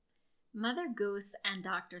Mother Goose and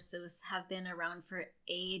Dr. Seuss have been around for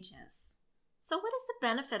ages. So, what is the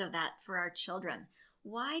benefit of that for our children?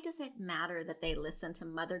 Why does it matter that they listen to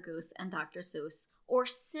Mother Goose and Dr. Seuss or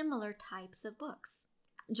similar types of books?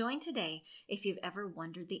 Join today if you've ever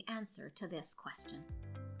wondered the answer to this question.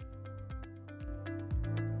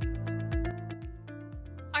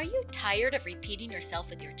 Are you tired of repeating yourself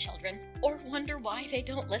with your children or wonder why they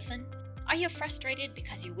don't listen? Are you frustrated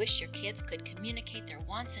because you wish your kids could communicate their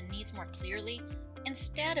wants and needs more clearly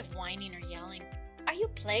instead of whining or yelling? Are you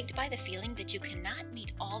plagued by the feeling that you cannot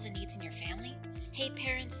meet all the needs in your family? Hey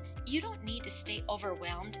parents, you don't need to stay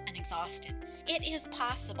overwhelmed and exhausted. It is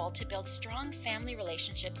possible to build strong family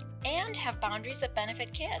relationships and have boundaries that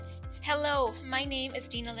benefit kids. Hello, my name is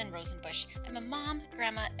Dina Lynn Rosenbush. I'm a mom,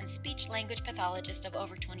 grandma, and speech-language pathologist of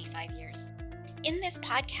over 25 years. In this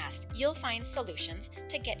podcast, you'll find solutions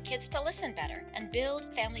to get kids to listen better and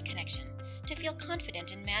build family connection, to feel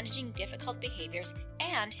confident in managing difficult behaviors,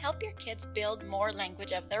 and help your kids build more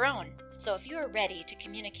language of their own. So if you are ready to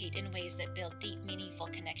communicate in ways that build deep, meaningful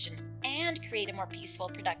connection and create a more peaceful,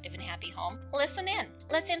 productive, and happy home, listen in.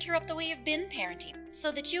 Let's interrupt the way you've been parenting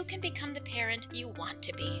so that you can become the parent you want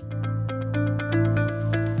to be.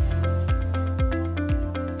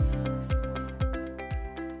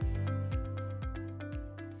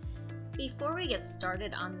 Before we get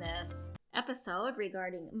started on this episode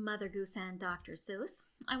regarding Mother Goose and Dr. Seuss,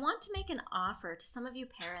 I want to make an offer to some of you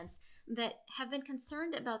parents that have been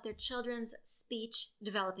concerned about their children's speech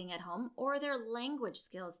developing at home or their language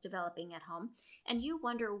skills developing at home, and you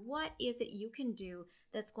wonder what is it you can do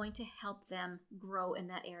that's going to help them grow in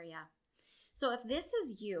that area. So if this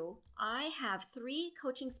is you, I have 3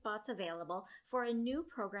 coaching spots available for a new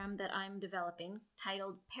program that I'm developing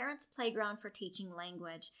titled Parents Playground for Teaching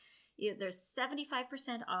Language. There's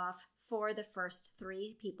 75% off for the first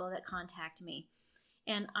 3 people that contact me.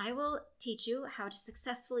 And I will teach you how to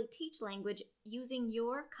successfully teach language using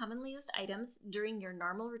your commonly used items during your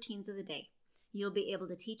normal routines of the day. You'll be able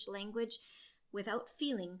to teach language without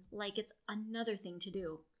feeling like it's another thing to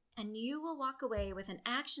do. And you will walk away with an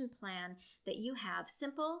action plan that you have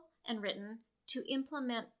simple and written to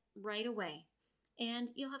implement right away. And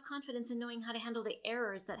you'll have confidence in knowing how to handle the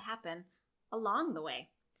errors that happen along the way.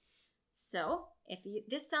 So, if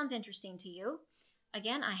this sounds interesting to you,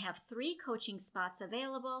 again, I have 3 coaching spots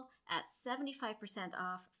available at 75%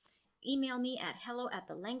 off. Email me at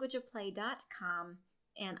hello@thelanguageofplay.com,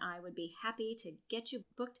 and I would be happy to get you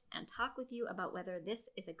booked and talk with you about whether this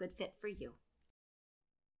is a good fit for you.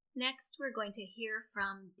 Next, we're going to hear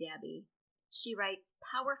from Debbie. She writes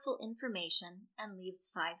powerful information and leaves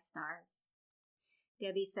 5 stars.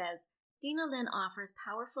 Debbie says, Dina Lynn offers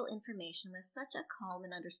powerful information with such a calm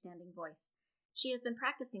and understanding voice. She has been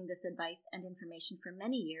practicing this advice and information for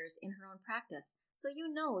many years in her own practice, so you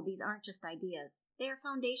know these aren't just ideas. They are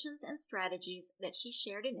foundations and strategies that she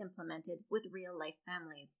shared and implemented with real-life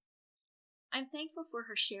families. I'm thankful for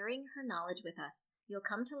her sharing her knowledge with us. You'll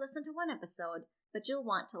come to listen to one episode, but you'll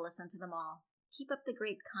want to listen to them all. Keep up the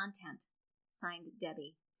great content. Signed,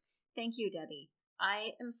 Debbie. Thank you, Debbie.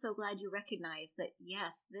 I am so glad you recognize that,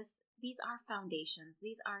 yes, these are foundations,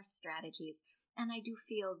 these are strategies, and I do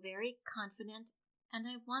feel very confident, and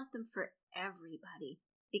I want them for everybody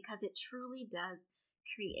because it truly does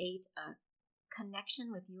create a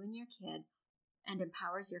connection with you and your kid and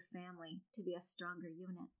empowers your family to be a stronger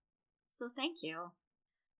unit. So thank you.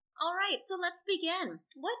 All right, so let's begin.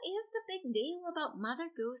 What is the big deal about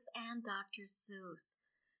Mother Goose and Dr. Seuss?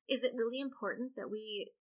 Is it really important that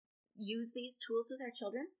we use these tools with our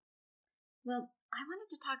children? Well, I wanted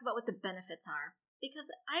to talk about what the benefits are because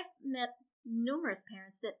I've met numerous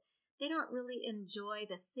parents that they don't really enjoy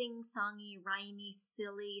the sing-songy, rhymey,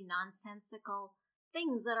 silly, nonsensical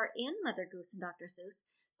things that are in Mother Goose and Dr. Seuss,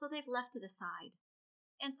 so they've left it aside.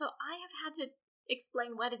 And so I have had to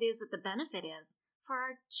explain what it is that the benefit is for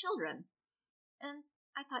our children. And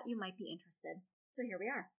I thought you might be interested. So here we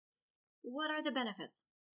are. What are the benefits?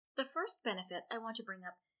 The first benefit I want to bring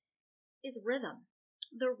up is rhythm.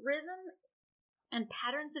 The rhythm and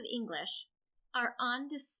patterns of English are on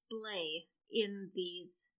display in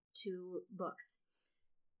these 2 books,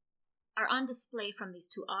 are on display from these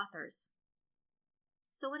 2 authors.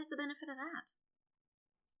 So what is the benefit of that?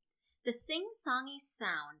 The sing-songy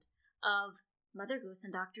sound of Mother Goose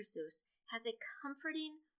and Dr. Seuss has a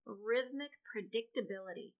comforting rhythmic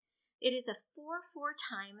predictability. It is a 4/4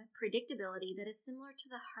 time predictability that is similar to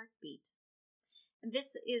the heartbeat.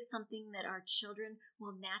 This is something that our children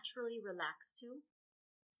will naturally relax to.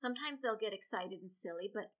 Sometimes they'll get excited and silly,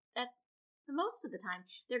 but at the most of the time,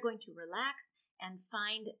 they're going to relax and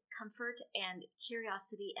find comfort and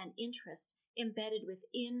curiosity and interest embedded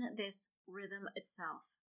within this rhythm itself.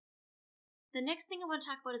 The next thing I want to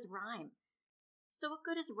talk about is rhyme. So what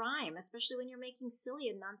good is rhyme, especially when you're making silly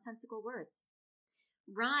and nonsensical words?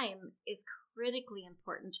 Rhyme is critically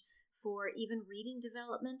important for even reading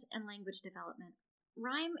development and language development.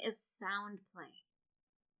 Rhyme is sound play.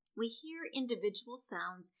 We hear individual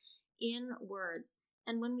sounds in words,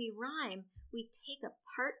 and when we rhyme, we take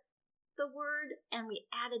apart the word and we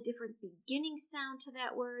add a different beginning sound to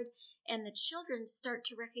that word, and the children start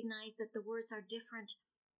to recognize that the words are different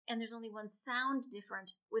and there's only one sound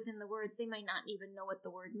different within the words. They might not even know what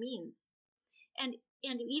the word means. And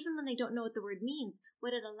even when they don't know what the word means,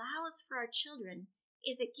 what it allows for our children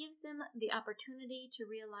is it gives them the opportunity to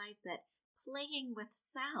realize that playing with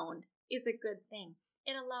sound is a good thing.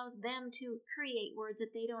 It allows them to create words that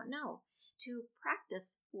they don't know, to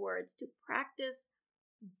practice words, to practice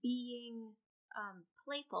being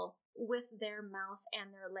playful with their mouth and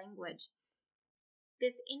their language.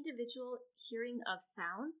 This individual hearing of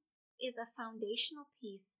sounds is a foundational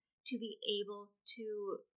piece to be able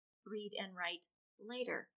to read and write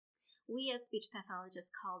later. We as speech pathologists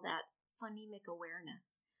call that phonemic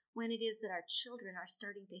awareness, when it is that our children are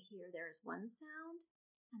starting to hear there is one sound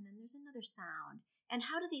and then there's another sound. And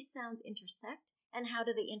how do these sounds intersect and how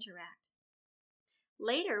do they interact?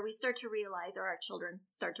 Later, we start to realize, or our children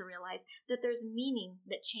start to realize, that there's meaning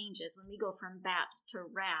that changes. When we go from bat to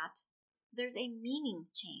rat, there's a meaning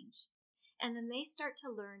change. And then they start to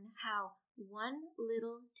learn how one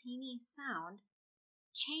little teeny sound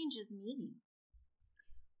changes meaning.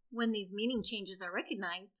 When these meaning changes are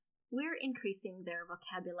recognized, we're increasing their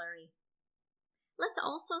vocabulary. Let's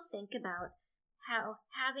also think about how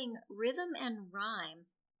having rhythm and rhyme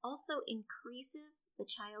also increases the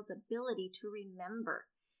child's ability to remember.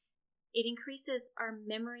 It increases our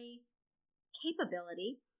memory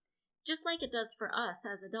capability, just like it does for us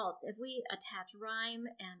as adults. If we attach rhyme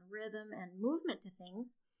and rhythm and movement to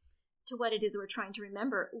things, to what it is we're trying to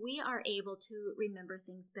remember, we are able to remember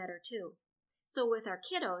things better too. So with our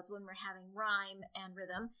kiddos, when we're having rhyme and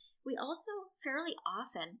rhythm, we also fairly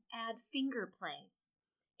often add finger plays.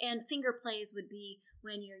 And finger plays would be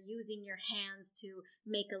when you're using your hands to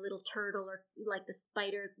make a little turtle, or like the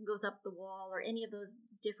spider goes up the wall, or any of those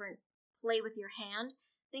different play with your hand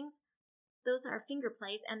things. Those are finger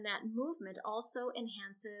plays, and that movement also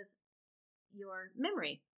enhances your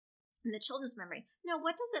memory and the children's memory. Now,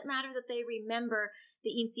 what does it matter that they remember the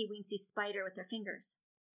eensy weensy spider with their fingers?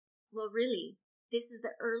 Well, really, this is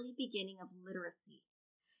the early beginning of literacy.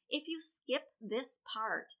 If you skip this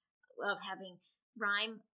part of having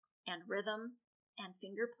rhyme and rhythm and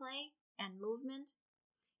finger play and movement,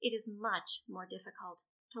 it is much more difficult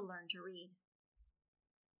to learn to read.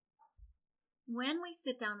 When we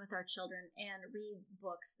sit down with our children and read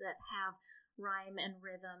books that have rhyme and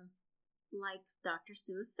rhythm, like Dr.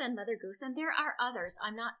 Seuss and Mother Goose, and there are others,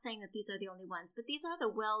 I'm not saying that these are the only ones, but these are the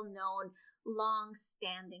well-known,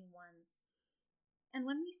 long-standing ones. And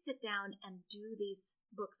when we sit down and do these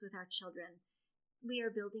books with our children, we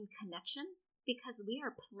are building connection because we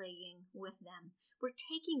are playing with them. We're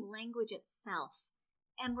taking language itself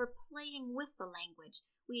and we're playing with the language.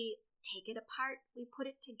 We take it apart, we put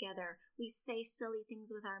it together, we say silly things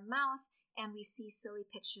with our mouth, and we see silly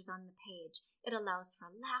pictures on the page. It allows for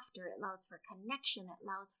laughter, it allows for connection, it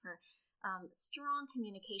allows for strong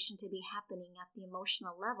communication to be happening at the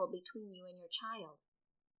emotional level between you and your child.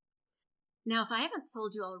 Now, if I haven't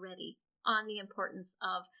sold you already on the importance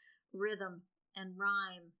of rhythm and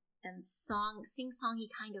rhyme and sing-songy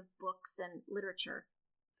kind of books and literature,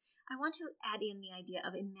 I want to add in the idea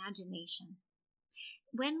of imagination.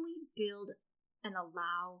 When we build and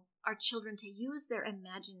allow our children to use their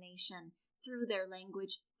imagination through their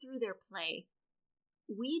language, through their play,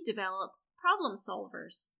 we develop problem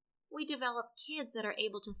solvers. We develop kids that are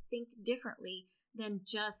able to think differently than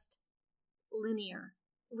just linear.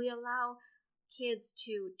 We allow kids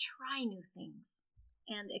to try new things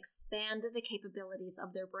and expand the capabilities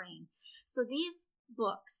of their brain. So these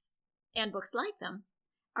books, and books like them,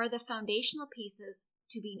 are the foundational pieces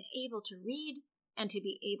to being able to read and to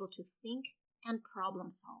be able to think and problem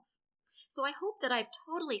solve. So I hope that I've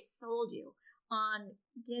totally sold you on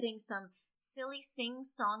getting some silly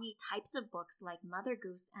sing-songy types of books like Mother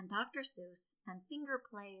Goose and Dr. Seuss and finger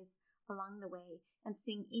plays along the way and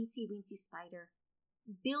sing Eensy Weensy Spider.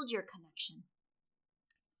 Build your connection.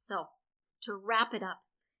 So, to wrap it up,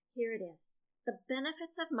 here it is. The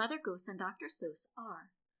benefits of Mother Goose and Dr. Seuss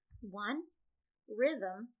are: 1.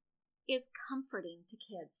 Rhythm is comforting to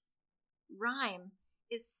kids. Rhyme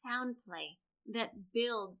is sound play that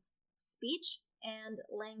builds speech and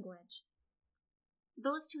language.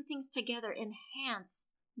 Those two things together enhance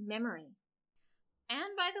memory.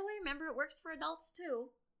 And by the way, remember, it works for adults too.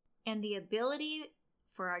 And the ability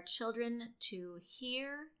for our children to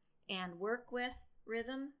hear and work with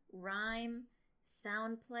rhythm, rhyme,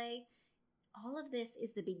 sound play, all of this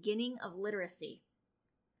is the beginning of literacy.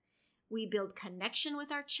 We build connection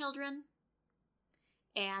with our children,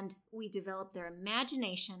 and we develop their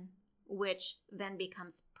imagination, which then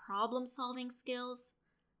becomes problem-solving skills,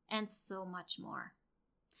 and so much more.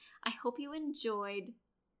 I hope you enjoyed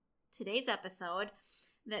today's episode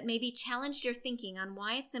that maybe challenged your thinking on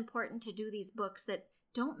why it's important to do these books that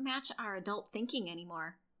don't match our adult thinking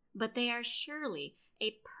anymore, but they are surely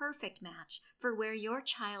a perfect match for where your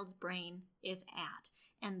child's brain is at.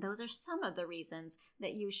 And those are some of the reasons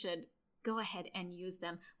that you should go ahead and use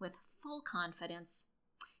them with full confidence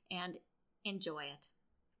and enjoy it.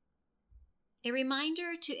 A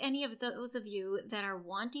reminder to any of those of you that are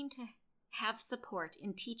wanting to have support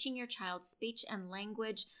in teaching your child speech and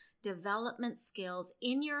language development skills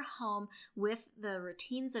in your home with the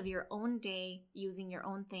routines of your own day using your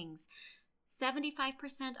own things.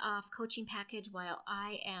 75% off coaching package while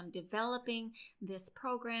I am developing this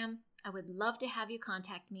program. I would love to have you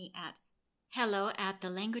contact me at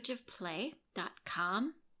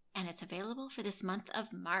hello@thelanguageofplay.com, and it's available for this month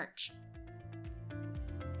of March.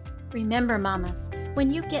 Remember, mamas,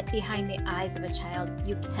 when you get behind the eyes of a child,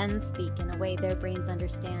 you can speak in a way their brains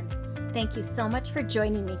understand. Thank you so much for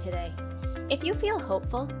joining me today. If you feel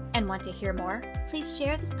hopeful and want to hear more, please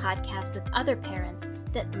share this podcast with other parents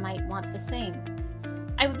that might want the same.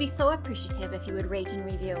 I would be so appreciative if you would rate and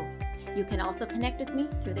review. You can also connect with me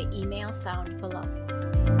through the email found below.